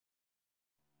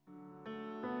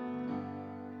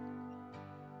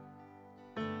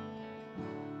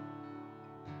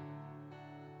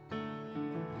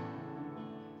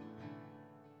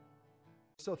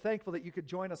So thankful that you could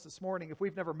join us this morning. If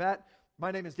we've never met, my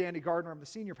name is Danny Gardner. I'm the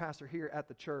senior pastor here at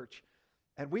the church.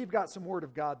 And we've got some Word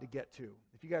of God to get to.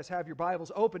 If you guys have your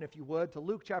Bibles open, if you would, to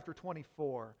Luke chapter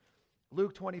 24.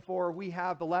 Luke 24, we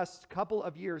have the last couple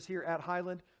of years here at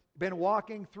Highland been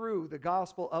walking through the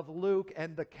Gospel of Luke,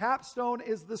 and the capstone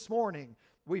is this morning.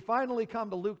 We finally come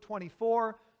to Luke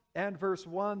 24 and verse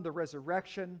 1, the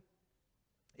resurrection.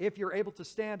 If you're able to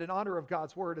stand in honor of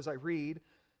God's Word as I read,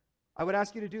 I would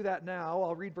ask you to do that now.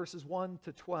 I'll read verses 1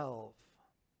 to 12.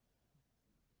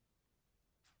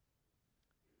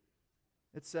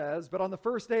 It says, "But on the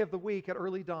first day of the week at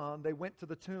early dawn, they went to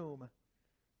the tomb,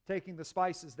 taking the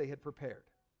spices they had prepared.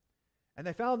 And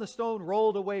they found the stone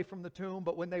rolled away from the tomb,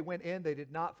 but when they went in, they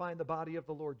did not find the body of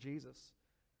the Lord Jesus.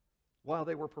 While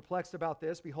they were perplexed about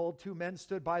this, behold, two men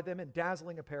stood by them in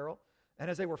dazzling apparel. And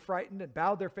as they were frightened and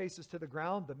bowed their faces to the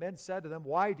ground, the men said to them,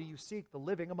 'Why do you seek the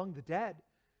living among the dead?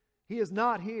 He is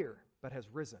not here, but has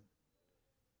risen.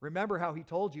 Remember how he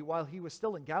told you while he was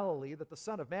still in Galilee that the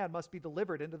Son of Man must be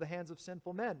delivered into the hands of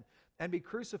sinful men and be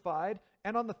crucified,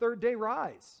 and on the third day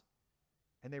rise.'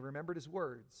 And they remembered his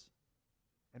words.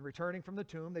 And returning from the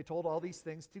tomb, they told all these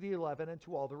things to the 11 and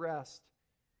to all the rest.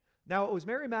 Now it was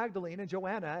Mary Magdalene and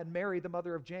Joanna and Mary the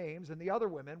mother of James and the other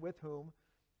women with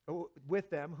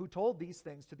them who told these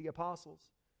things to the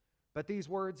apostles. But these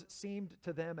words seemed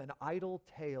to them an idle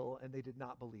tale, and they did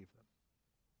not believe them.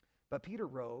 But Peter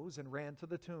rose and ran to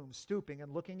the tomb. Stooping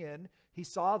and looking in, he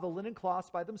saw the linen cloths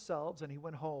by themselves, and he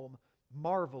went home,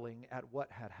 marveling at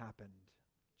what had happened."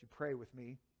 Would you pray with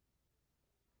me?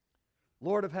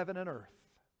 Lord of heaven and earth,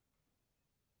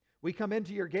 we come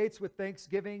into your gates with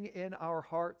thanksgiving in our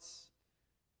hearts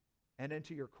and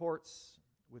into your courts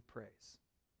with praise.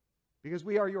 Because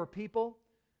we are your people.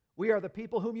 We are the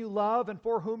people whom you love and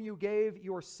for whom you gave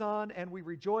your Son, and we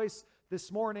rejoice this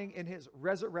morning in his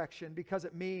resurrection because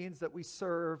it means that we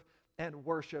serve and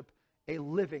worship a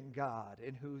living God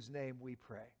in whose name we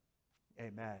pray.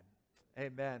 Amen.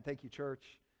 Amen. Thank you,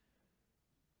 church.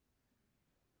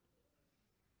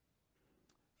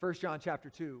 1 John chapter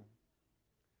 2.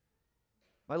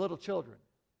 My little children,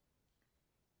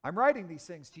 I'm writing these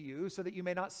things to you so that you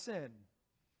may not sin.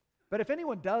 But if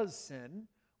anyone does sin,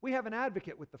 we have an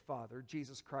advocate with the Father,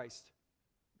 Jesus Christ,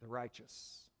 the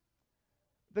righteous.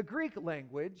 The Greek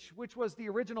language, which was the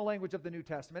original language of the New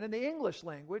Testament, and the English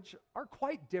language are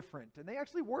quite different, and they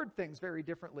actually word things very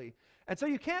differently. And so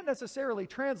you can't necessarily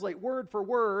translate word for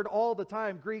word all the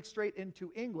time Greek straight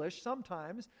into English.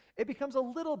 Sometimes it becomes a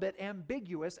little bit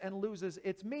ambiguous and loses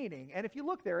its meaning. And if you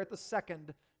look there at the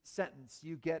second sentence,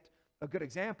 you get a good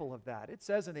example of that. It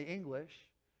says in the English,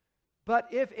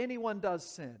 "But if anyone does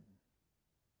sin,"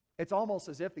 it's almost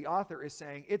as if the author is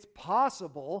saying it's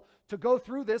possible to go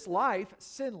through this life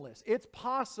sinless. It's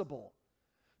possible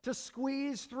to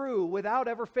squeeze through without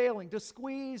ever failing, to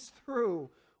squeeze through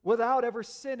without ever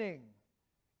sinning.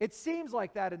 It seems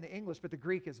like that in the English, but the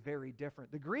Greek is very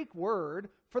different. The Greek word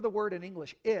for the word in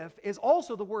English, if, is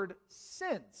also the word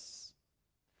since.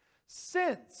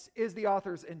 Since is the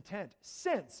author's intent.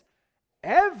 Since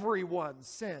everyone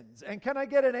sins. And can I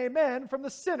get an amen from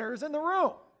the sinners in the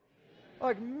room?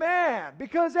 Like, man,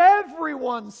 because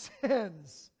everyone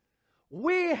sins,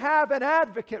 we have an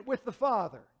advocate with the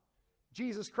Father,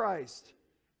 Jesus Christ,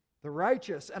 the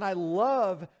righteous. And I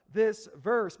love this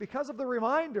verse because of the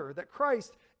reminder that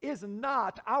Christ is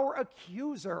not our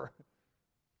accuser.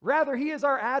 Rather, he is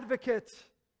our advocate.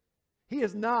 He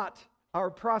is not our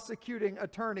prosecuting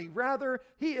attorney. Rather,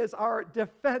 he is our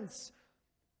defense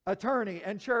attorney.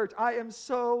 And church, I am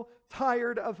so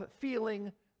tired of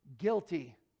feeling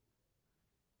guilty.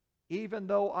 Even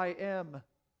though I am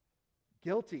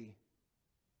guilty.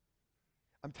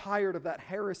 I'm tired of that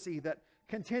heresy that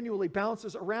continually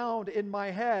bounces around in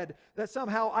my head that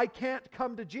somehow I can't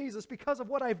come to Jesus because of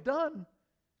what I've done.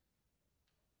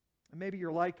 And maybe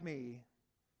you're like me,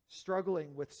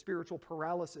 struggling with spiritual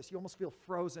paralysis. You almost feel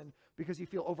frozen because you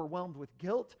feel overwhelmed with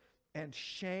guilt and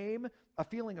shame, a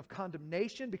feeling of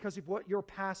condemnation because of what your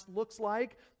past looks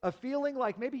like, a feeling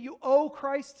like maybe you owe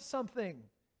Christ something.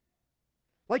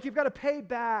 Like you've got to pay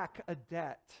back a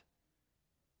debt.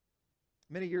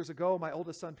 Many years ago, my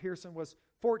oldest son, Pearson, was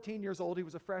 14 years old. He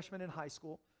was a freshman in high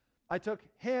school. I took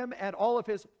him and all of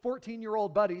his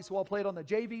 14-year-old buddies who all played on the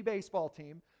JV baseball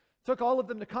team, took all of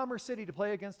them to Commerce City to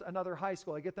play against another high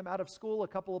school. I get them out of school a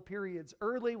couple of periods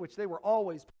early, which they were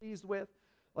always pleased with.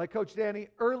 Like Coach Danny,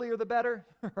 earlier the better,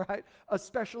 right?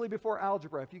 Especially before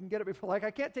algebra. If you can get it before, like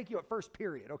I can't take you at first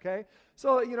period, okay?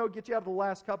 So, get you out of the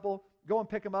last couple, go and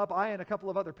pick them up. I and a couple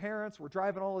of other parents were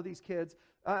driving all of these kids,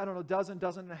 dozen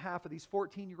and a half of these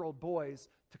 14-year-old boys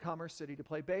to Commerce City to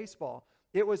play baseball.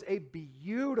 It was a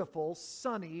beautiful,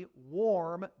 sunny,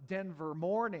 warm Denver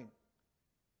morning.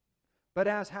 But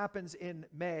as happens in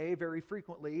May very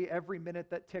frequently, every minute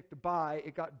that ticked by,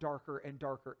 it got darker and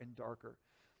darker and darker.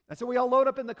 And so we all load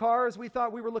up in the cars. We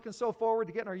thought we were looking so forward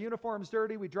to getting our uniforms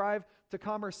dirty. We drive to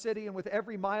Commerce City, and with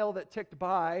every mile that ticked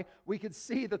by, we could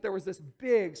see that there was this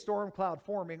big storm cloud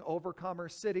forming over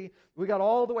Commerce City. We got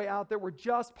all the way out there. We're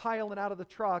just piling out of the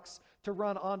trucks to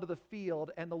run onto the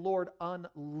field, and the Lord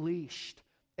unleashed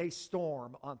a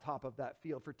storm on top of that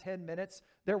field. For 10 minutes,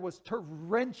 there was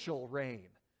torrential rain.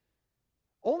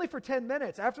 Only for 10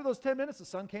 minutes. After those 10 minutes, the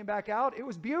sun came back out. It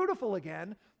was beautiful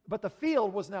again, but the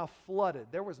field was now flooded.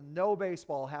 There was no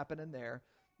baseball happening there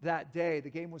that day. The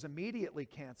game was immediately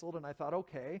canceled, and I thought,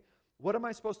 okay, what am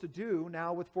I supposed to do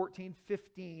now with 14,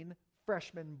 15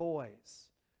 freshman boys?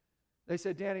 They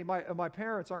said, Danny, my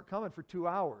parents aren't coming for 2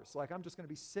 hours. Like, I'm just going to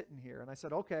be sitting here. And I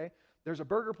said, okay, there's a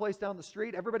burger place down the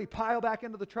street. Everybody pile back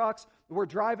into the trucks. We're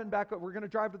driving back. We're going to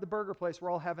drive to the burger place. We're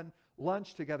all having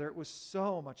lunch together. It was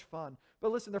so much fun.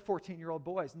 But listen, they're 14-year-old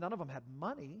boys. None of them had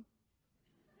money.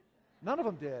 None of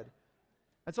them did.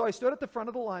 And so I stood at the front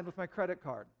of the line with my credit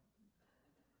card.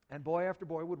 And boy after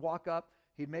boy would walk up.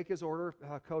 He'd make his order.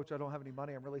 Coach, I don't have any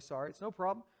money. I'm really sorry. It's no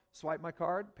problem. Swipe my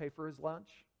card, pay for his lunch,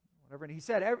 whatever. And he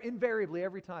said invariably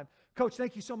every time, Coach,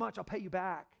 thank you so much. I'll pay you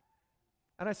back.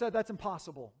 And I said, that's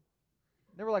impossible.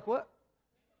 And they were like, what?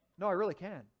 No, I really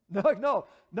can. No,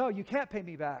 you can't pay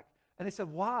me back. And they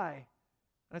said, why?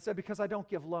 And I said, because I don't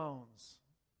give loans.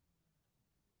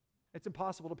 It's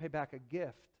impossible to pay back a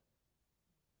gift.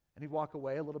 And he'd walk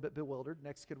away a little bit bewildered.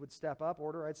 Next kid would step up,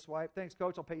 order, I'd swipe. Thanks,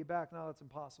 Coach, I'll pay you back. No, that's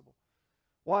impossible.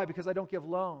 Why? Because I don't give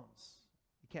loans.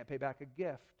 You can't pay back a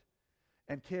gift.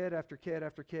 And kid after kid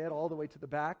after kid, all the way to the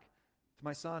back, to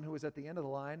my son who was at the end of the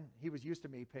line. He was used to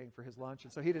me paying for his lunch,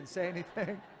 and so he didn't say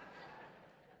anything.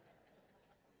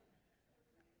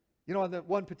 You know, on that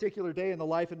one particular day in the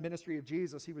life and ministry of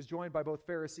Jesus, he was joined by both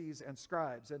Pharisees and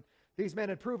scribes. And these men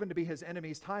had proven to be his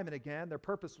enemies time and again. Their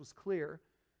purpose was clear.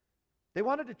 They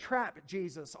wanted to trap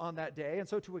Jesus on that day, and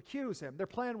so to accuse him. Their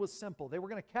plan was simple. They were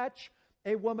going to catch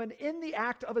a woman in the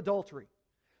act of adultery.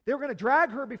 They were going to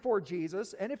drag her before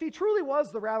Jesus, and if he truly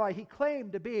was the rabbi he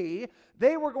claimed to be,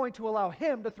 they were going to allow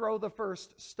him to throw the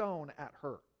first stone at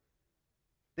her.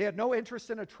 They had no interest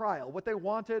in a trial. What they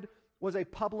wanted was a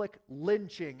public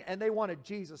lynching, and they wanted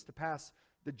Jesus to pass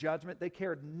the judgment. They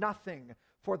cared nothing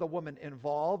for the woman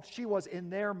involved. She was, in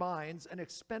their minds, an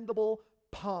expendable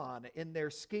pawn in their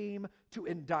scheme to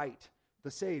indict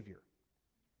the Savior.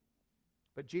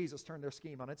 But Jesus turned their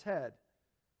scheme on its head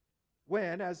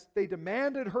when, as they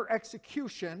demanded her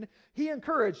execution, he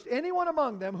encouraged anyone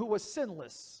among them who was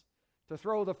sinless to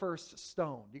throw the first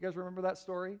stone. Do you guys remember that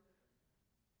story?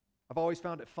 I've always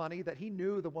found it funny that he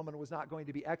knew the woman was not going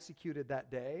to be executed that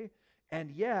day,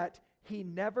 and yet he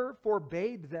never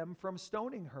forbade them from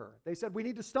stoning her. They said, we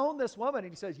need to stone this woman.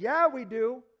 And he says, yeah, we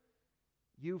do.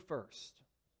 You first.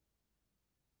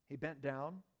 He bent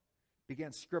down,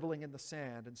 began scribbling in the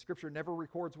sand, and Scripture never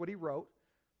records what he wrote.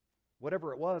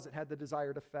 Whatever it was, it had the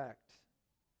desired effect.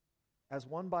 As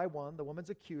one by one, the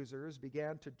woman's accusers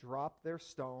began to drop their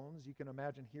stones. You can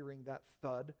imagine hearing that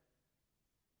thud,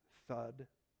 thud,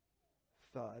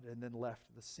 thud, and then left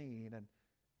the scene. And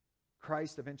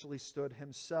Christ eventually stood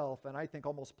himself, and I think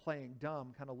almost playing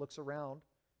dumb, kind of looks around.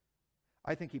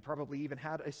 I think he probably even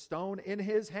had a stone in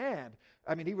his hand.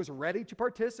 I mean, he was ready to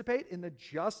participate in the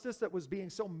justice that was being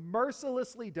so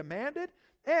mercilessly demanded,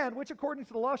 and which, according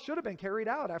to the law, should have been carried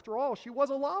out. After all, she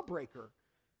was a lawbreaker.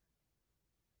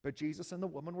 But Jesus and the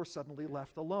woman were suddenly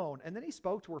left alone. And then he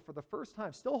spoke to her for the first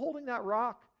time, still holding that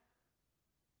rock,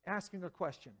 asking a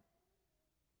question.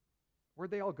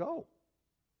 Where'd they all go?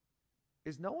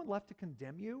 Is no one left to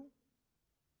condemn you?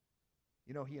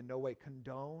 You know, he in no way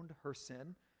condoned her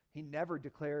sin. He never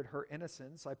declared her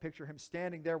innocence. I picture him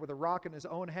standing there with a rock in his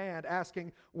own hand,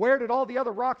 asking, where did all the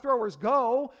other rock throwers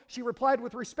go? She replied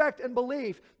with respect and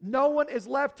belief, no one is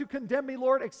left to condemn me,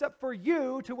 Lord, except for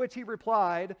you, to which he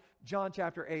replied, John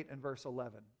chapter 8 and verse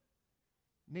 11,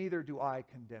 neither do I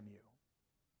condemn you.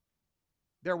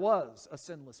 There was a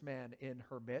sinless man in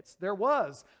her midst. There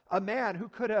was a man who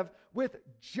could have, with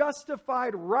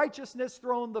justified righteousness,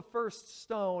 thrown the first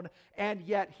stone, and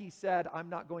yet he said, I'm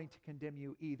not going to condemn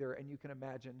you either. And you can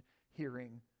imagine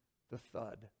hearing the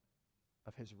thud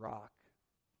of his rock.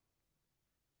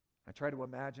 I try to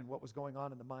imagine what was going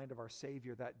on in the mind of our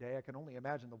Savior that day. I can only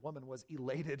imagine the woman was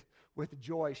elated with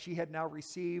joy. She had now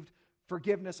received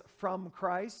forgiveness from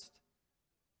Christ.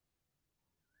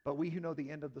 But we who know the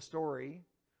end of the story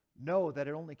know that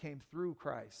it only came through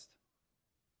Christ.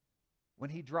 When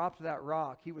he dropped that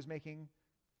rock, he was making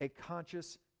a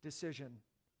conscious decision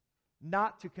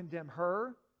not to condemn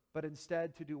her, but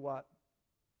instead to do what?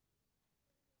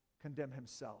 Condemn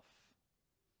himself.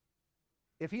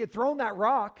 If he had thrown that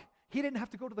rock, he didn't have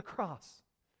to go to the cross.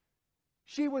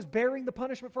 She was bearing the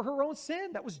punishment for her own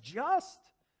sin. That was just.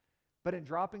 But in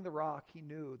dropping the rock, he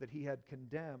knew that he had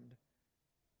condemned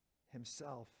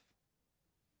himself.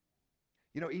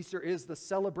 You know, Easter is the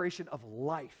celebration of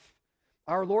life.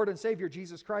 Our Lord and Savior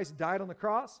Jesus Christ died on the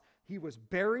cross. He was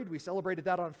buried. We celebrated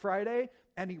that on Friday.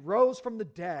 And he rose from the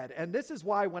dead. And this is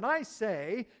why when I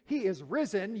say he is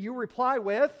risen, you reply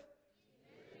with,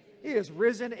 he is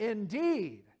risen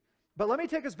indeed. But let me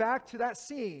take us back to that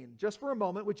scene just for a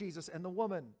moment with Jesus and the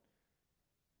woman.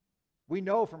 We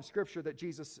know from Scripture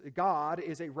that God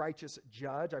is a righteous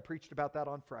judge. I preached about that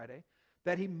on Friday.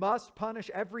 That he must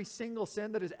punish every single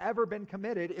sin that has ever been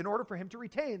committed in order for him to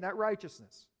retain that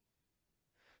righteousness.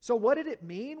 So what did it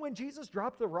mean when Jesus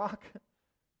dropped the rock?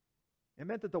 It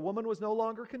meant that the woman was no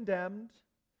longer condemned,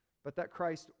 but that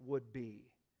Christ would be.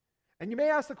 And you may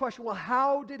ask the question, well,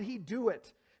 how did he do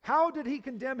it? How did he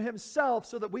condemn himself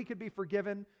so that we could be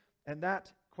forgiven? And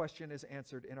that question is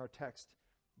answered in our text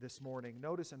this morning.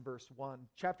 Notice in verse 1,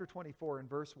 chapter 24 in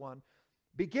verse 1,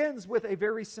 begins with a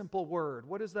very simple word.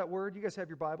 What is that word? You guys have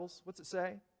your Bibles. What's it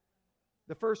say?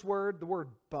 The first word, the word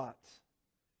but.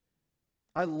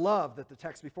 I love that the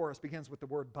text before us begins with the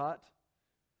word but.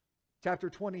 Chapter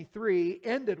 23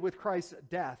 ended with Christ's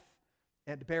death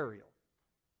and burial.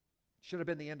 Should have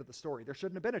been the end of the story. There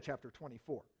shouldn't have been a chapter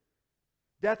 24.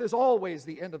 Death is always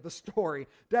the end of the story.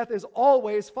 Death is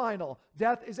always final.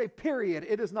 Death is a period.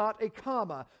 It is not a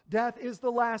comma. Death is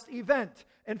the last event.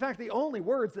 In fact, the only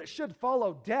words that should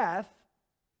follow death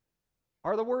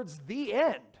are the words the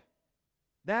end.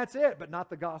 That's it, but not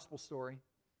the gospel story.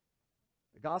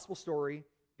 The gospel story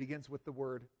begins with the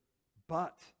word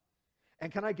but.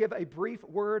 And can I give a brief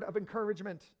word of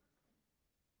encouragement?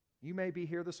 You may be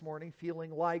here this morning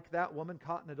feeling like that woman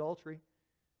caught in adultery.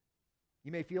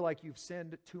 You may feel like you've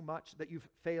sinned too much, that you've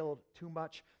failed too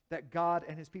much, that God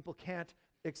and his people can't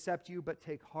accept you, but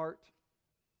take heart.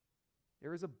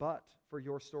 There is a but for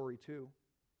your story too.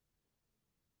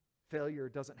 Failure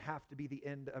doesn't have to be the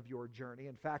end of your journey.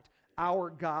 In fact,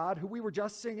 our God, who we were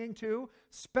just singing to,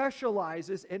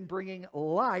 specializes in bringing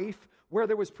life where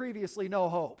there was previously no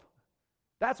hope.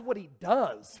 That's what he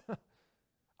does.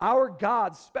 Our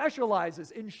God specializes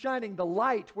in shining the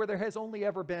light where there has only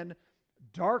ever been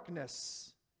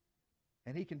darkness.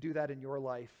 And he can do that in your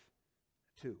life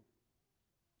too.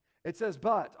 It says,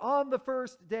 but on the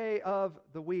first day of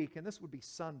the week, and this would be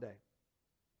Sunday.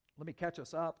 Let me catch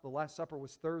us up. The Last Supper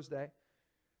was Thursday.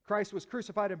 Christ was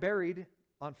crucified and buried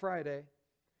on Friday.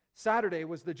 Saturday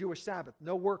was the Jewish Sabbath.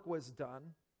 No work was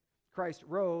done. Christ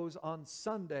rose on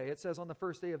Sunday. It says on the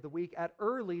first day of the week at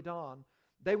early dawn,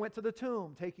 they went to the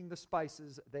tomb, taking the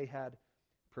spices they had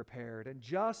prepared. And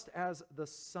just as the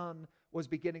sun was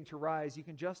beginning to rise, you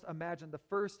can just imagine the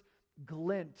first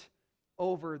glint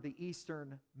over the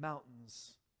eastern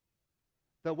mountains.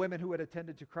 The women who had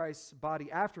attended to Christ's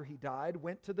body after he died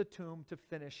went to the tomb to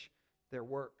finish their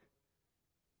work.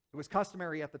 It was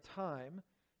customary at the time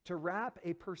to wrap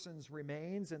a person's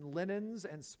remains in linens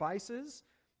and spices.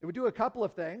 It would do a couple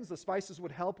of things. The spices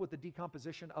would help with the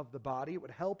decomposition of the body. It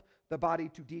would help the body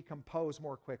to decompose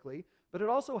more quickly, but it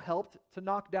also helped to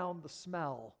knock down the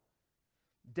smell.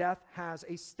 Death has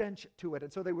a stench to it,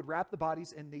 and so they would wrap the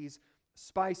bodies in these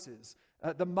spices.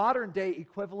 The modern day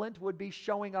equivalent would be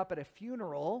showing up at a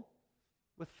funeral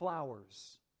with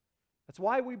flowers. That's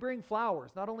why we bring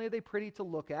flowers. Not only are they pretty to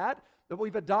look at, but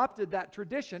we've adopted that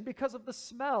tradition because of the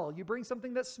smell. You bring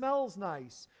something that smells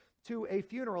nice to a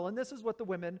funeral, and this is what the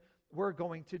women were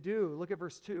going to do. Look at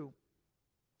verse 2.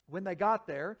 When they got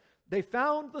there, they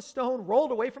found the stone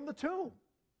rolled away from the tomb.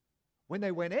 When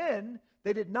they went in,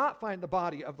 they did not find the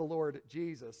body of the Lord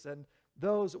Jesus. And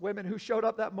those women who showed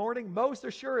up that morning most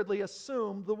assuredly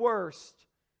assumed the worst.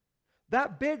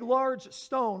 That big, large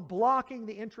stone blocking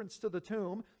the entrance to the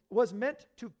tomb was meant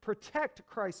to protect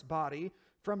Christ's body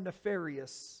from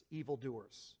nefarious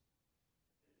evildoers.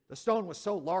 The stone was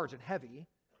so large and heavy,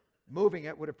 moving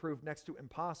it would have proved next to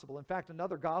impossible. In fact,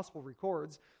 another gospel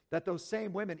records that those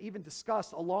same women even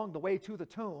discussed along the way to the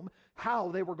tomb how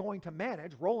they were going to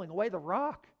manage rolling away the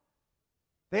rock.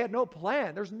 They had no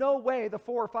plan. There's no way the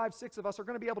 4 or 5, 6 of us are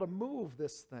going to be able to move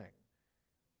this thing.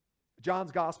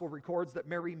 John's gospel records that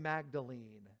Mary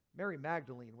Magdalene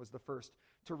was the first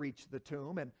to reach the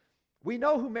tomb. And we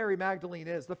know who Mary Magdalene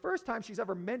is. The first time she's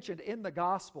ever mentioned in the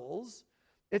Gospels,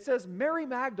 it says Mary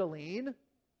Magdalene,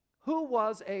 who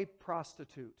was a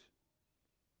prostitute.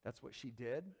 That's what she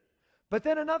did. But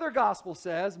then another gospel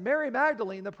says Mary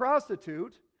Magdalene, the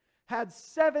prostitute, had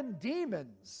 7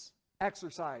 demons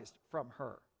exorcised from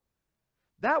her.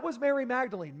 That was Mary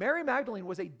Magdalene. Mary Magdalene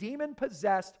was a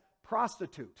demon-possessed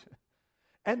prostitute.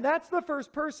 And that's the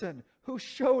first person who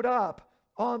showed up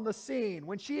on the scene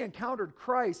when she encountered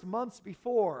Christ months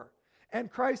before.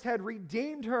 And Christ had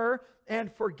redeemed her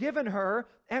and forgiven her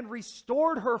and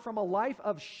restored her from a life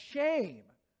of shame.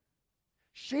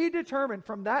 She determined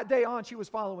from that day on she was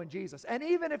following Jesus. And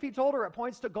even if he told her at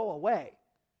points to go away,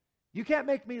 you can't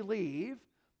make me leave.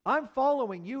 I'm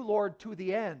following you, Lord, to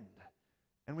the end.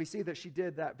 And we see that she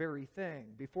did that very thing.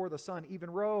 Before the sun even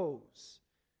rose,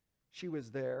 she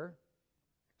was there.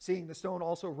 Seeing the stone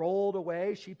also rolled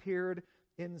away, she peered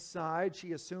inside.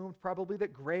 She assumed probably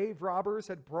that grave robbers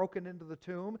had broken into the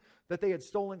tomb, that they had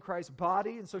stolen Christ's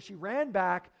body. And so she ran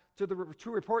back to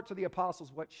report to the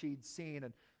apostles what she'd seen.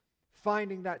 And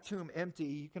finding that tomb empty,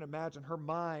 you can imagine her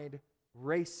mind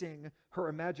racing, her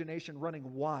imagination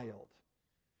running wild.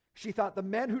 She thought the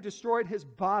men who destroyed his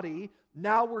body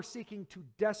now were seeking to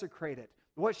desecrate it.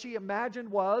 What she imagined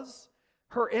was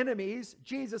her enemies,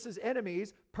 Jesus'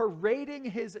 enemies, parading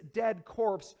his dead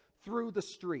corpse through the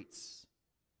streets.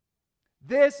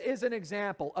 This is an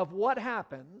example of what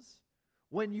happens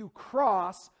when you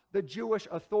cross the Jewish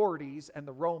authorities and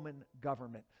the Roman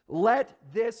government. Let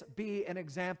this be an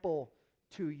example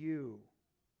to you.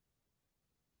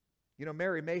 You know,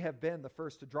 Mary may have been the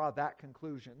first to draw that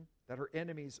conclusion, that her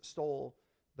enemies stole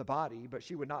the body, but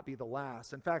she would not be the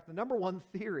last. In fact, the number one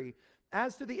theory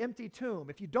as to the empty tomb,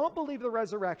 if you don't believe the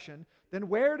resurrection, then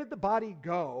where did the body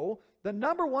go? The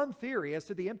number one theory as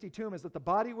to the empty tomb is that the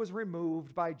body was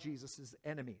removed by Jesus'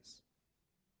 enemies.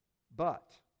 But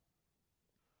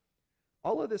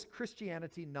all of this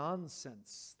Christianity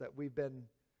nonsense that we've been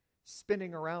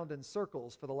spinning around in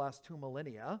circles for the last 2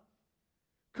 millennia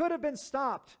could have been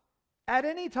stopped at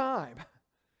any time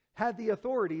had the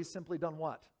authorities simply done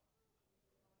what?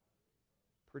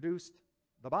 Produced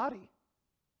the body.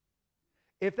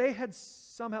 If they had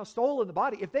somehow stolen the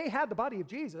body, if they had the body of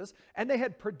Jesus and they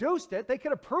had produced it, they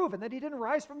could have proven that he didn't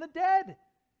rise from the dead.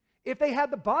 If they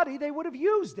had the body, they would have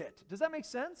used it. Does that make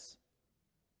sense?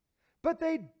 But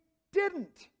they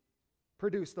didn't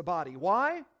produce the body.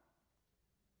 Why?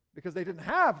 Because they didn't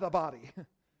have the body.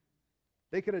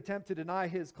 They could attempt to deny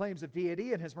his claims of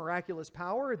deity and his miraculous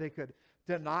power. They could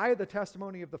deny the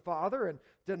testimony of the Father and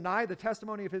deny the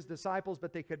testimony of his disciples,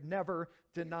 but they could never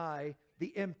deny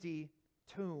the empty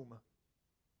tomb.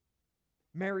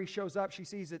 Mary shows up. She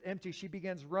sees it empty. She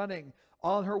begins running.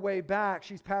 On her way back,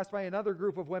 she's passed by another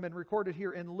group of women recorded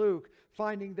here in Luke,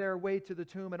 finding their way to the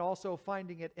tomb and also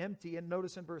finding it empty. And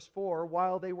notice in verse 4,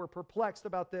 while they were perplexed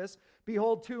about this,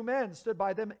 behold, 2 men stood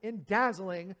by them in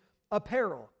dazzling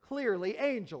apparel. Clearly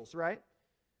angels, right?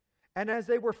 And as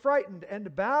they were frightened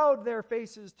and bowed their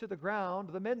faces to the ground,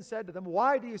 the men said to them,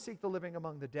 why do you seek the living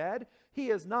among the dead?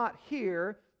 He is not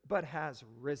here, but has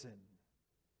risen.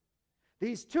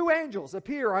 These 2 angels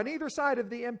appear on either side of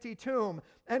the empty tomb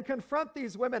and confront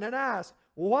these women and ask,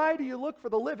 why do you look for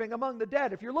the living among the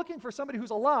dead? If you're looking for somebody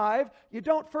who's alive, you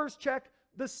don't first check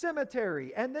the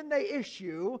cemetery. And then they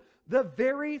issue the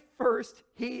very first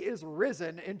he is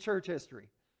risen in church history.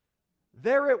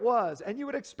 There it was. And you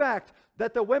would expect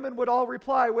that the women would all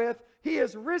reply with, he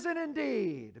is risen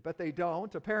indeed. But they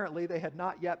don't. Apparently, they had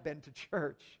not yet been to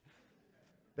church.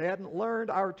 They hadn't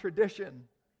learned our tradition.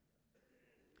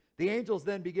 The angels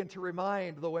then begin to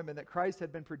remind the women that Christ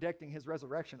had been predicting his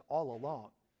resurrection all along.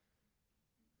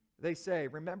 They say,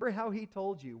 remember how he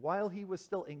told you while he was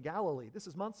still in Galilee, this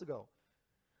is months ago,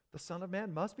 the Son of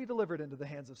Man must be delivered into the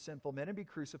hands of sinful men and be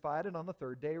crucified and on the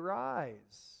 3rd day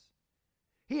rise.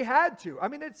 He had to. I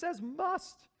mean, it says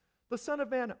must. The Son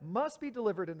of Man must be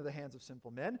delivered into the hands of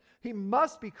sinful men. He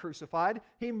must be crucified.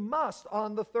 He must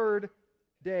on the 3rd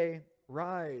day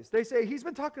rise. They say he's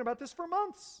been talking about this for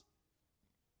months.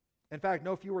 In fact,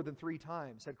 no fewer than 3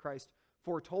 times had Christ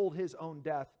foretold his own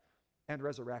death and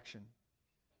resurrection.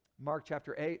 Mark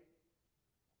chapter 8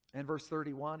 and verse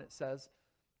 31, it says,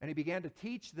 and he began to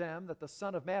teach them that the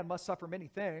Son of Man must suffer many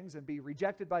things and be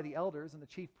rejected by the elders and the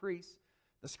chief priests,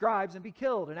 the scribes, and be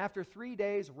killed, and after 3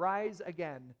 days rise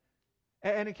again.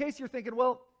 And in case you're thinking,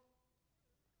 well,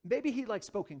 maybe he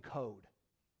spoke in code.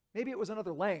 Maybe it was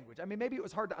another language. I mean, maybe it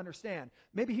was hard to understand.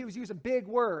 Maybe he was using big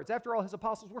words. After all, his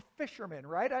apostles were fishermen,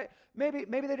 right? Maybe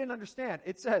they didn't understand.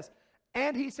 It says,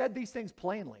 and he said these things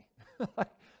plainly.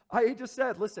 He just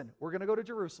said, listen, we're going to go to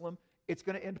Jerusalem. It's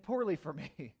going to end poorly for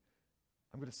me.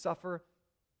 I'm going to suffer.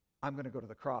 I'm going to go to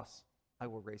the cross. I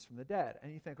will raise from the dead.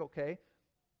 And you think, okay,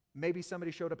 maybe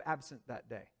somebody showed up absent that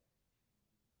day.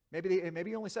 Maybe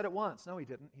he only said it once. No, he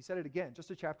didn't. He said it again just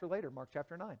a chapter later, Mark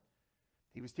chapter 9.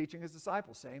 He was teaching his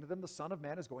disciples, saying to them, the Son of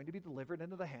Man is going to be delivered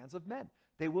into the hands of men.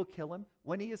 They will kill him.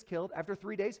 When he is killed, after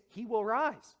 3 days, he will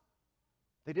rise.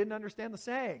 They didn't understand the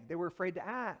saying. They were afraid to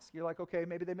ask. You're like, okay,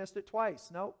 maybe they missed it twice.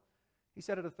 No, he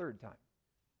said it a third time.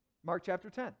 Mark chapter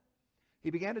 10. He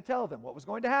began to tell them what was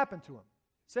going to happen to him,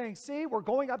 saying, see, we're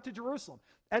going up to Jerusalem.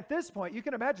 At this point, you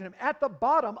can imagine him at the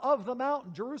bottom of the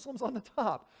mountain. Jerusalem's on the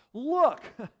top. Look,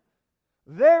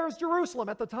 there's Jerusalem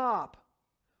at the top.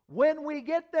 When we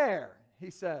get there, he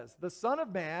says, the Son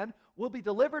of Man will be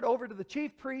delivered over to the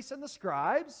chief priests and the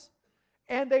scribes,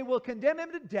 and they will condemn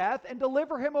him to death and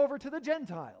deliver him over to the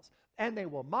Gentiles. And they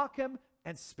will mock him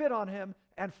and spit on him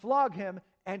and flog him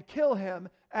and kill him,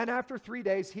 and after 3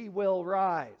 days he will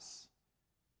rise.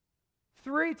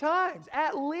 3 times,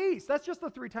 at least. That's just the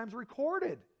 3 times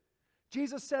recorded.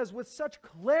 Jesus says with such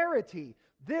clarity,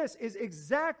 this is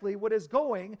exactly what is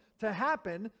going to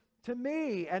happen to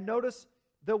me. And notice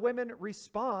the women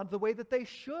respond the way that they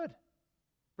should.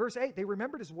 Verse 8, they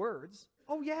remembered his words.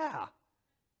 Oh yeah,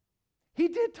 he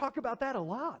did talk about that a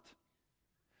lot.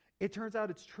 It turns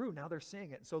out it's true. Now they're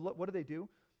seeing it. So look, what do?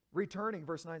 Returning,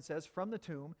 verse 9 says, from the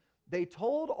tomb, they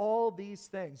told all these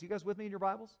things. You guys with me in your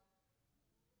Bibles?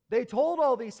 They told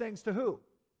all these things to who?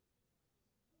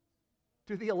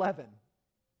 To the 11. Do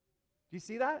you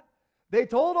see that? They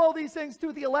told all these things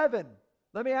to the 11.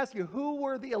 Let me ask you, who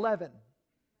were the 11?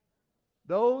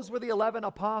 Those were the 11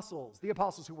 apostles, the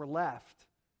apostles who were left.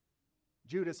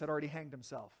 Judas had already hanged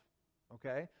himself.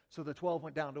 Okay? So the 12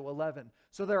 went down to 11.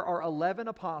 So there are 11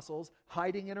 apostles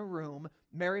hiding in a room.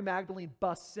 Mary Magdalene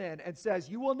busts in and says,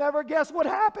 you will never guess what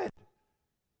happened.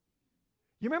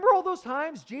 You remember all those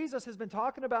times Jesus has been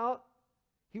talking about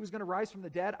he was going to rise from the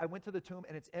dead? I went to the tomb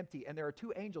and it's empty. And there are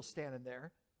 2 angels standing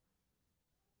there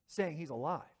saying he's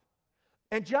alive.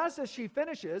 And just as she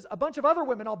finishes, a bunch of other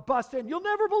women all bust in. You'll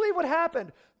never believe what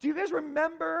happened. Do you guys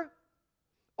remember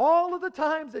all of the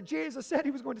times that Jesus said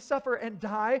he was going to suffer and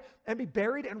die and be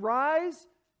buried and rise?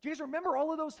 Do you guys remember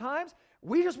all of those times?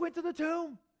 We just went to the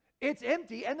tomb. It's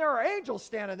empty and there are angels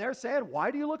standing there saying, why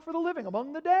do you look for the living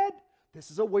among the dead? This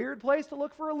is a weird place to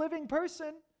look for a living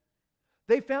person.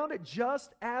 They found it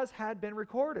just as had been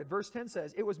recorded. Verse 10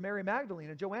 says, it was Mary Magdalene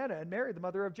and Joanna and Mary, the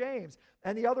mother of James,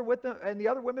 and the other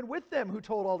women with them who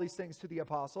told all these things to the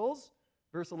apostles.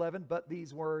 Verse 11, but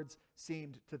these words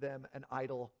seemed to them an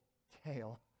idle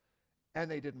tale, and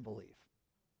they didn't believe.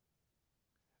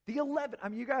 The 11, I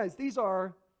mean, you guys,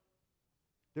 they're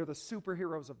the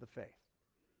superheroes of the faith.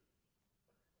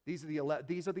 These are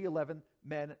the 11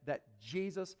 men that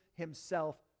Jesus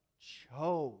himself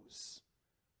chose.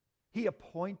 He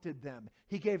appointed them.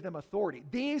 He gave them authority.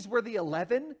 These were the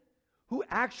 11 who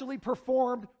actually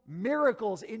performed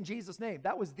miracles in Jesus' name.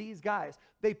 That was these guys.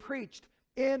 They preached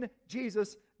in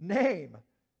Jesus' name.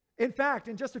 In fact,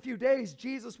 in just a few days,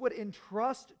 Jesus would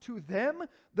entrust to them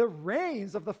the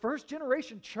reins of the first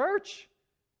generation church.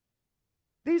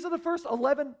 These are the first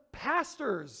 11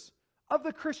 pastors of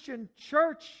the Christian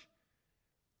church.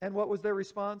 And what was their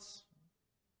response?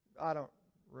 I don't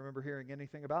remember hearing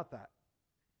anything about that.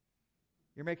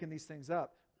 You're making these things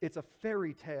up. It's a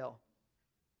fairy tale.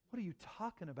 What are you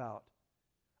talking about?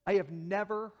 I have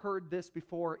never heard this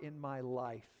before in my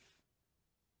life.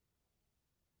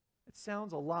 It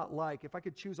sounds a lot like, if I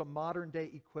could choose a modern day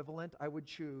equivalent, I would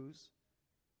choose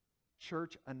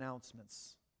church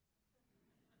announcements.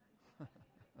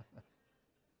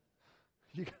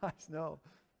 You guys know,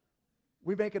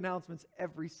 we make announcements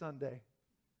every Sunday.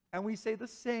 And we say the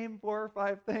same 4 or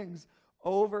 5 things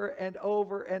over and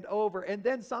over and over. And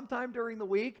then sometime during the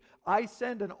week, I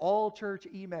send an all-church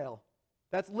email.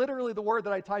 That's literally the word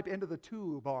that I type into the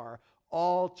to bar,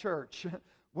 all church.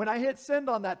 When I hit send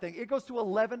on that thing, it goes to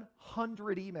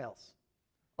 1,100 emails.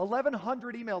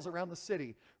 1,100 emails around the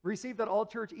city receive that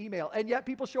all-church email. And yet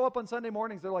people show up on Sunday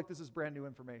mornings, they're like, this is brand new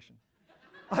information.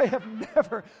 I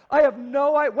have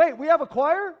no idea. Wait, we have a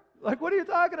choir? Like, what are you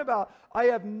talking about? I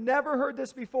have never heard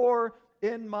this before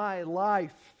in my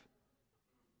life.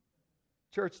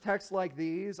 Church texts like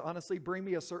these, honestly, bring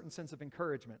me a certain sense of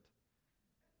encouragement.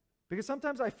 Because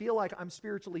sometimes I feel like I'm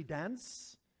spiritually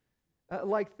dense.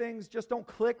 Like things just don't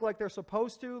click like they're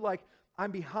supposed to. Like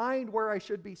I'm behind where I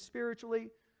should be spiritually.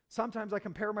 Sometimes I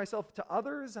compare myself to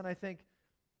others and I think,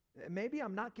 maybe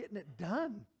I'm not getting it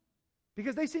done.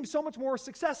 Because they seem so much more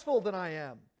successful than I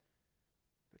am.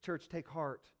 But church, take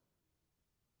heart.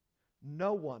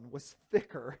 No one was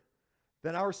thicker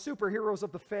than our superheroes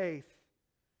of the faith.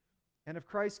 And if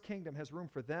Christ's kingdom has room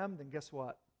for them, then guess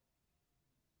what?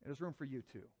 It has room for you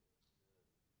too.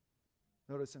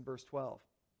 Notice in verse 12.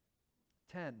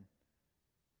 10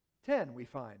 we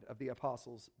find of the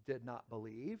apostles did not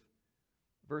believe.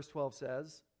 Verse 12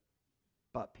 says,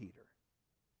 but Peter.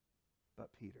 But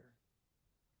Peter.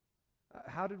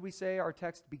 How did we say our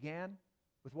text began?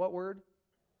 With what word?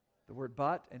 The word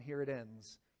but, and here it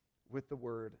ends with the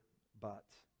word but.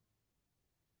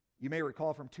 You may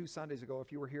recall from 2 Sundays ago,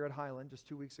 if you were here at Highland just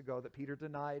 2 weeks ago, that Peter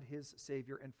denied his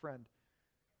Savior and friend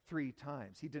 3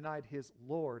 times. He denied his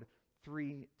Lord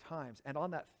 3 times. And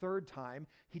on that 3rd time,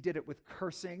 he did it with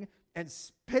cursing and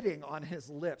spitting on his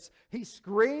lips. He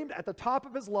screamed at the top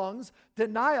of his lungs,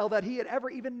 denial that he had ever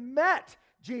even met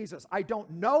Jesus. I don't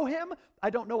know him. I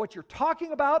don't know what you're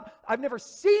talking about. I've never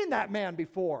seen that man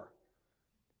before.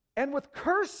 And with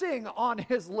cursing on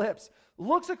his lips,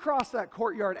 looks across that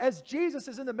courtyard as Jesus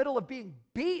is in the middle of being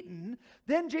beaten.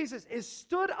 Then Jesus is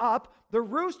stood up. The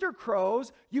rooster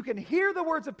crows. You can hear the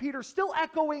words of Peter still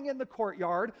echoing in the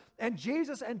courtyard. And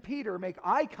Jesus and Peter make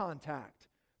eye contact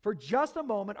for just a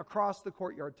moment across the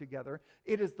courtyard together.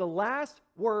 It is the last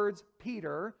words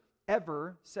Peter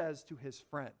ever says to his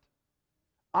friend.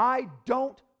 I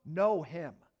don't know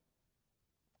him.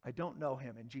 I don't know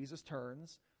him. And Jesus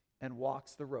turns and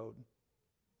walks the road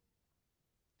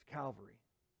to Calvary.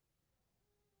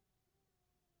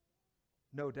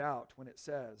 No doubt when it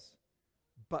says,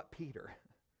 but Peter.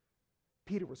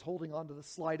 Peter was holding on to the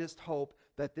slightest hope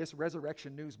that this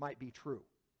resurrection news might be true.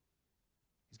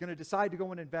 He's going to decide to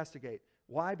go and investigate.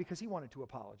 Why? Because he wanted to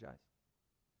apologize.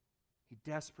 He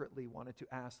desperately wanted to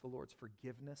ask the Lord's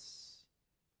forgiveness.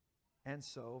 And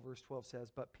so, verse 12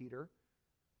 says, but Peter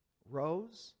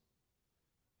rose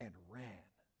and ran.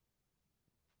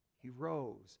 He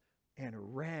rose and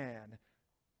ran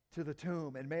to the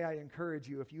tomb. And may I encourage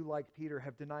you, if you, like Peter,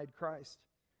 have denied Christ,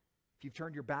 if you've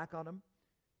turned your back on him,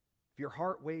 if your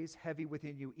heart weighs heavy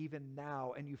within you even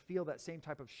now, and you feel that same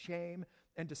type of shame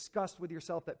and disgust with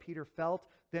yourself that Peter felt,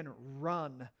 then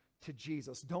run to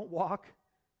Jesus. Don't walk,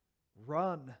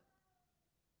 run.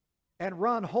 And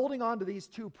run, holding on to these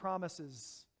 2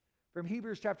 promises. From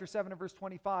Hebrews chapter 7 and verse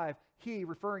 25, he,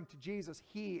 referring to Jesus,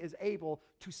 he is able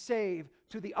to save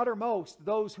to the uttermost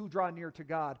those who draw near to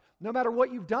God. No matter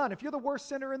what you've done, if you're the worst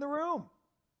sinner in the room,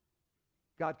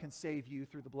 God can save you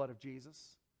through the blood of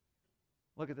Jesus.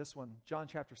 Look at this one, John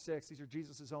chapter 6. These are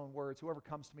Jesus' own words. Whoever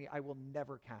comes to me, I will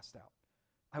never cast out.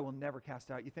 I will never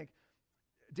cast out. You think,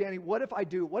 Danny, what if I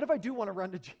do? What if I do want to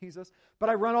run to Jesus, but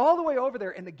I run all the way over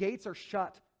there and the gates are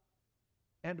shut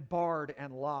and barred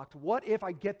and locked? What if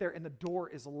I get there and the door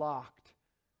is locked?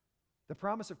 The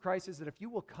promise of Christ is that if you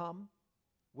will come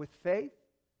with faith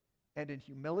and in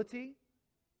humility,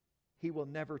 he will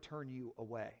never turn you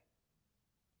away.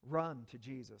 Run to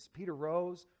Jesus. Peter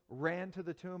rose, ran to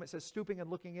the tomb. It says, stooping and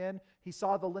looking in, he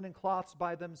saw the linen cloths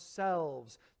by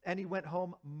themselves, and he went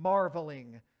home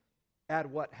marveling at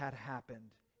what had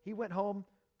happened. He went home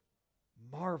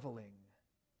marveling.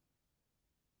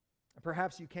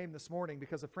 Perhaps you came this morning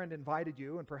because a friend invited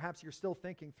you, and perhaps you're still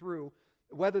thinking through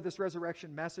whether this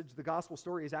resurrection message, the gospel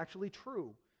story, is actually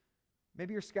true.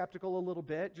 Maybe you're skeptical a little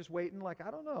bit, just waiting like,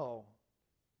 I don't know.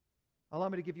 Allow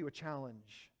me to give you a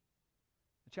challenge.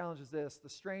 The challenge is this: the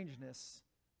strangeness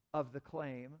of the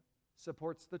claim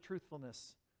supports the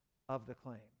truthfulness of the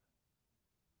claim.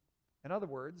 In other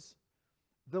words,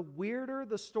 the weirder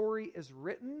the story is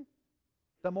written,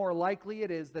 the more likely it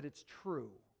is that it's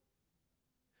true.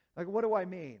 Like, what do I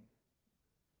mean?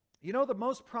 You know, the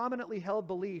most prominently held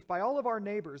belief by all of our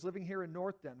neighbors living here in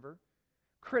North Denver,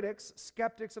 critics,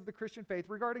 skeptics of the Christian faith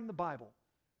regarding the Bible,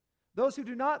 those who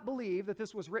do not believe that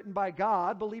this was written by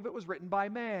God believe it was written by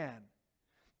man.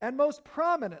 And most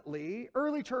prominently,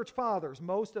 early church fathers,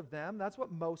 most of them, that's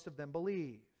what most of them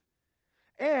believe.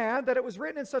 And that it was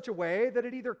written in such a way that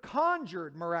it either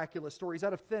conjured miraculous stories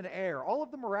out of thin air. All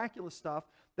of the miraculous stuff,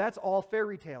 that's all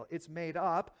fairy tale. It's made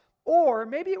up. Or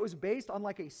maybe it was based on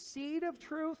like a seed of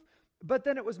truth, but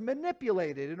then it was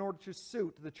manipulated in order to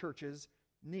suit the church's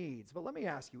needs. But let me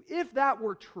ask you, if that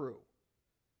were true,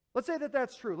 let's say that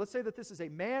that's true. Let's say that this is a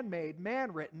man-made,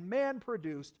 man-written,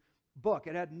 man-produced book.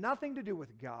 It had nothing to do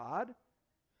with God.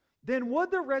 Then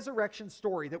would the resurrection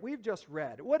story that we've just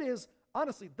read, what is,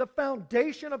 honestly, the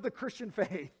foundation of the Christian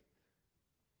faith,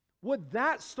 would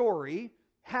that story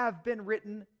have been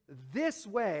written this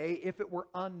way if it were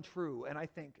untrue? And I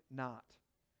think not.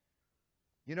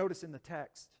 You notice in the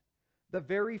text, the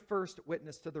very first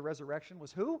witness to the resurrection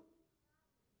was who?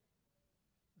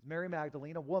 Mary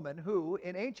Magdalene, a woman who,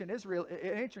 in ancient Israel,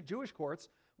 in ancient Jewish courts,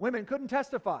 women couldn't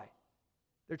testify.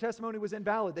 Their testimony was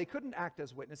invalid. They couldn't act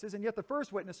as witnesses, and yet the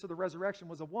first witness to the resurrection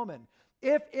was a woman.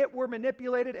 If it were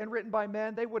manipulated and written by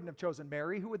men, they wouldn't have chosen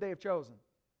Mary. Who would they have chosen?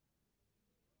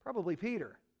 Probably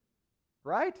Peter,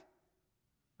 right?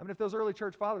 I mean, if those early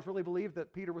church fathers really believed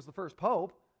that Peter was the first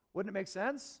pope, wouldn't it make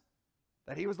sense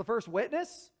that he was the first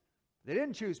witness? They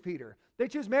didn't choose Peter. They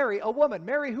choose Mary, a woman.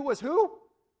 Mary who was who?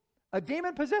 A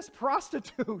demon-possessed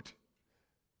prostitute.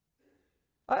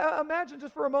 Imagine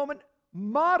just for a moment,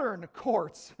 modern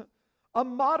courts, a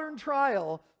modern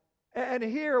trial. And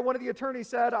here, one of the attorneys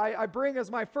said, I bring as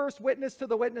my first witness to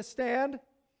the witness stand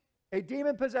a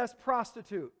demon-possessed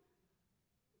prostitute.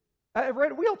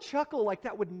 We'll chuckle like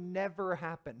that would never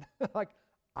happen. Like,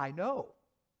 I know.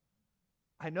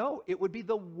 It would be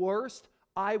the worst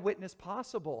eyewitness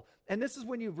possible. And this is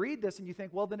when you read this and you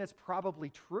think, well, then it's probably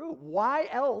true. Why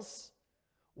else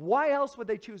would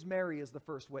they choose Mary as the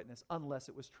first witness unless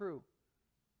it was true?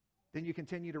 Then you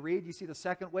continue to read. You see the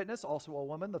second witness, also a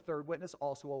woman. The third witness,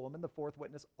 also a woman. The fourth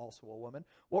witness, also a woman.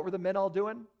 What were the men all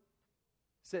doing?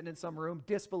 Sitting in some room,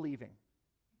 disbelieving.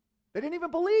 They didn't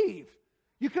even believe.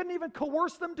 You couldn't even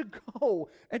coerce them to go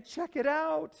and check it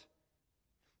out.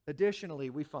 Additionally,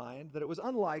 we find that it was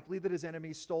unlikely that his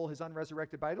enemies stole his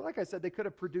unresurrected body. Like I said, they could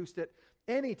have produced it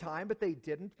any time, but they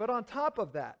didn't. But on top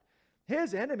of that,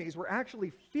 his enemies were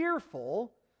actually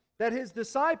fearful that his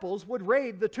disciples would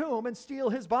raid the tomb and steal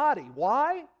his body.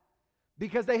 Why?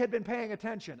 Because they had been paying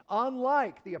attention.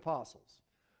 Unlike the apostles,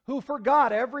 who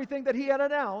forgot everything that he had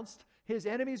announced, his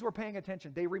enemies were paying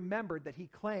attention. They remembered that he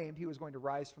claimed he was going to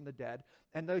rise from the dead,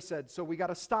 and they said, so we got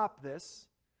to stop this.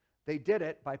 They did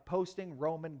it by posting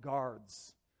Roman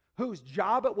guards, whose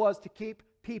job it was to keep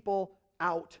people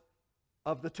out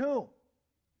of the tomb.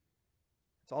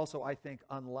 It's also, I think,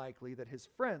 unlikely that his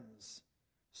friends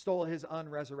stole his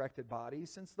unresurrected body,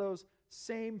 since those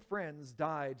same friends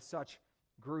died such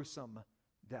gruesome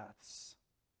deaths.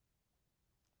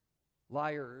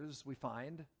 Liars, we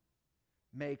find,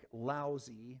 make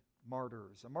lousy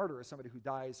martyrs. A martyr is somebody who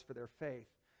dies for their faith.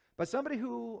 But somebody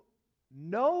who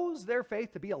knows their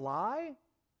faith to be a lie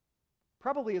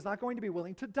probably is not going to be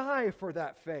willing to die for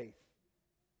that faith.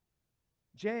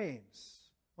 James,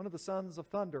 one of the sons of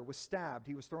thunder, was stabbed.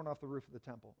 He was thrown off the roof of the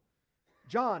temple.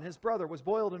 John, his brother, was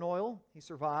boiled in oil. He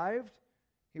survived.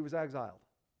 He was exiled.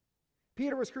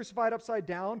 Peter was crucified upside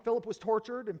down. Philip was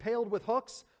tortured, impaled with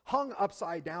hooks, hung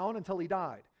upside down until he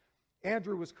died.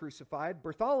 Andrew was crucified.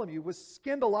 Bartholomew was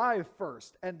skinned alive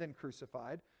first and then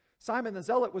crucified. Simon the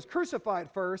Zealot was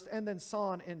crucified first and then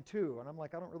sawn in two. And I'm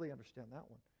like, I don't really understand that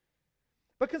one.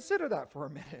 But consider that for a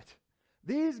minute.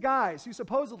 These guys who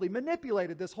supposedly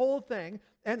manipulated this whole thing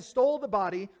and stole the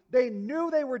body, they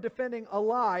knew they were defending a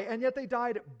lie, and yet they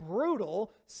died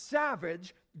brutal,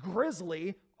 savage,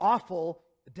 grisly, awful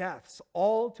deaths,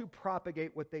 all to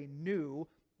propagate what they knew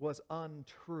was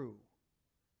untrue.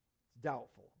 It's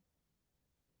doubtful.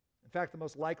 In fact, the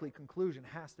most likely conclusion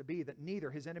has to be that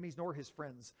neither his enemies nor his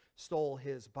friends stole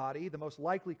his body. The most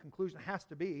likely conclusion has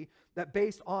to be that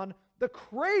based on the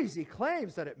crazy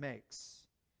claims that it makes,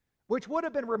 which would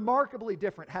have been remarkably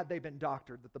different had they been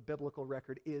doctored, that the biblical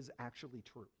record is actually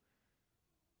true.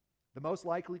 The most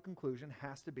likely conclusion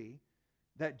has to be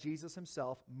that Jesus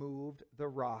himself moved the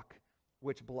rock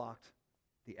which blocked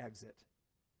the exit.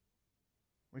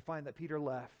 We find that Peter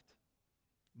left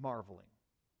marveling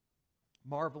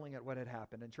at what had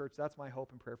happened. And church, that's my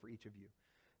hope and prayer for each of you,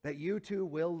 that you too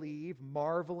will leave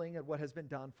marveling at what has been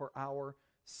done for our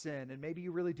sin. And maybe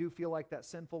you really do feel like that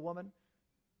sinful woman.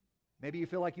 Maybe you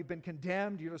feel like you've been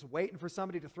condemned. You're just waiting for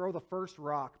somebody to throw the first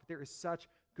rock. But there is such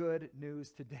good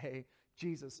news today.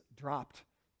 Jesus dropped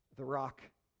the rock,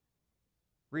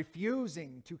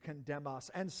 refusing to condemn us,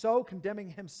 and so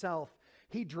condemning himself.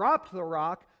 He dropped the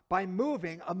rock by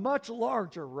moving a much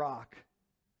larger rock,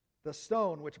 the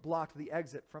stone which blocked the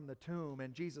exit from the tomb.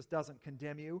 And Jesus doesn't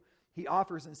condemn you. He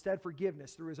offers instead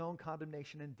forgiveness through his own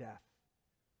condemnation and death.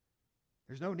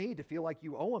 There's no need to feel like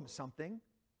you owe him something,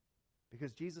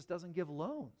 because Jesus doesn't give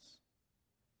loans.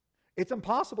 It's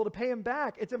impossible to pay him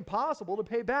back. It's impossible to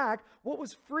pay back what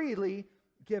was freely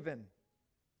given.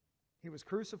 He was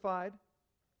crucified.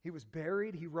 He was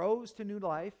buried. He rose to new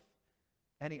life.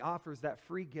 And he offers that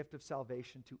free gift of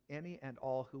salvation to any and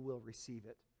all who will receive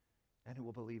it and who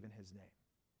will believe in his name.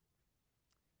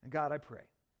 And God, I pray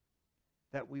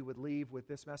that we would leave with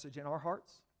this message in our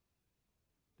hearts,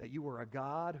 that you are a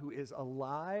God who is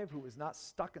alive, who is not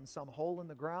stuck in some hole in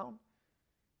the ground.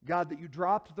 God, that you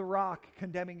dropped the rock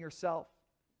condemning yourself,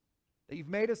 that you've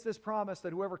made us this promise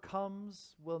that whoever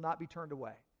comes will not be turned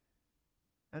away.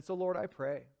 And so, Lord, I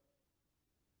pray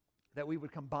that we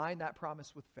would combine that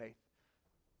promise with faith,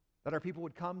 that our people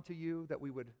would come to you, that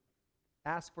we would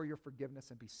ask for your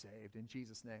forgiveness and be saved. In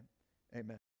Jesus' name,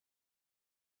 amen.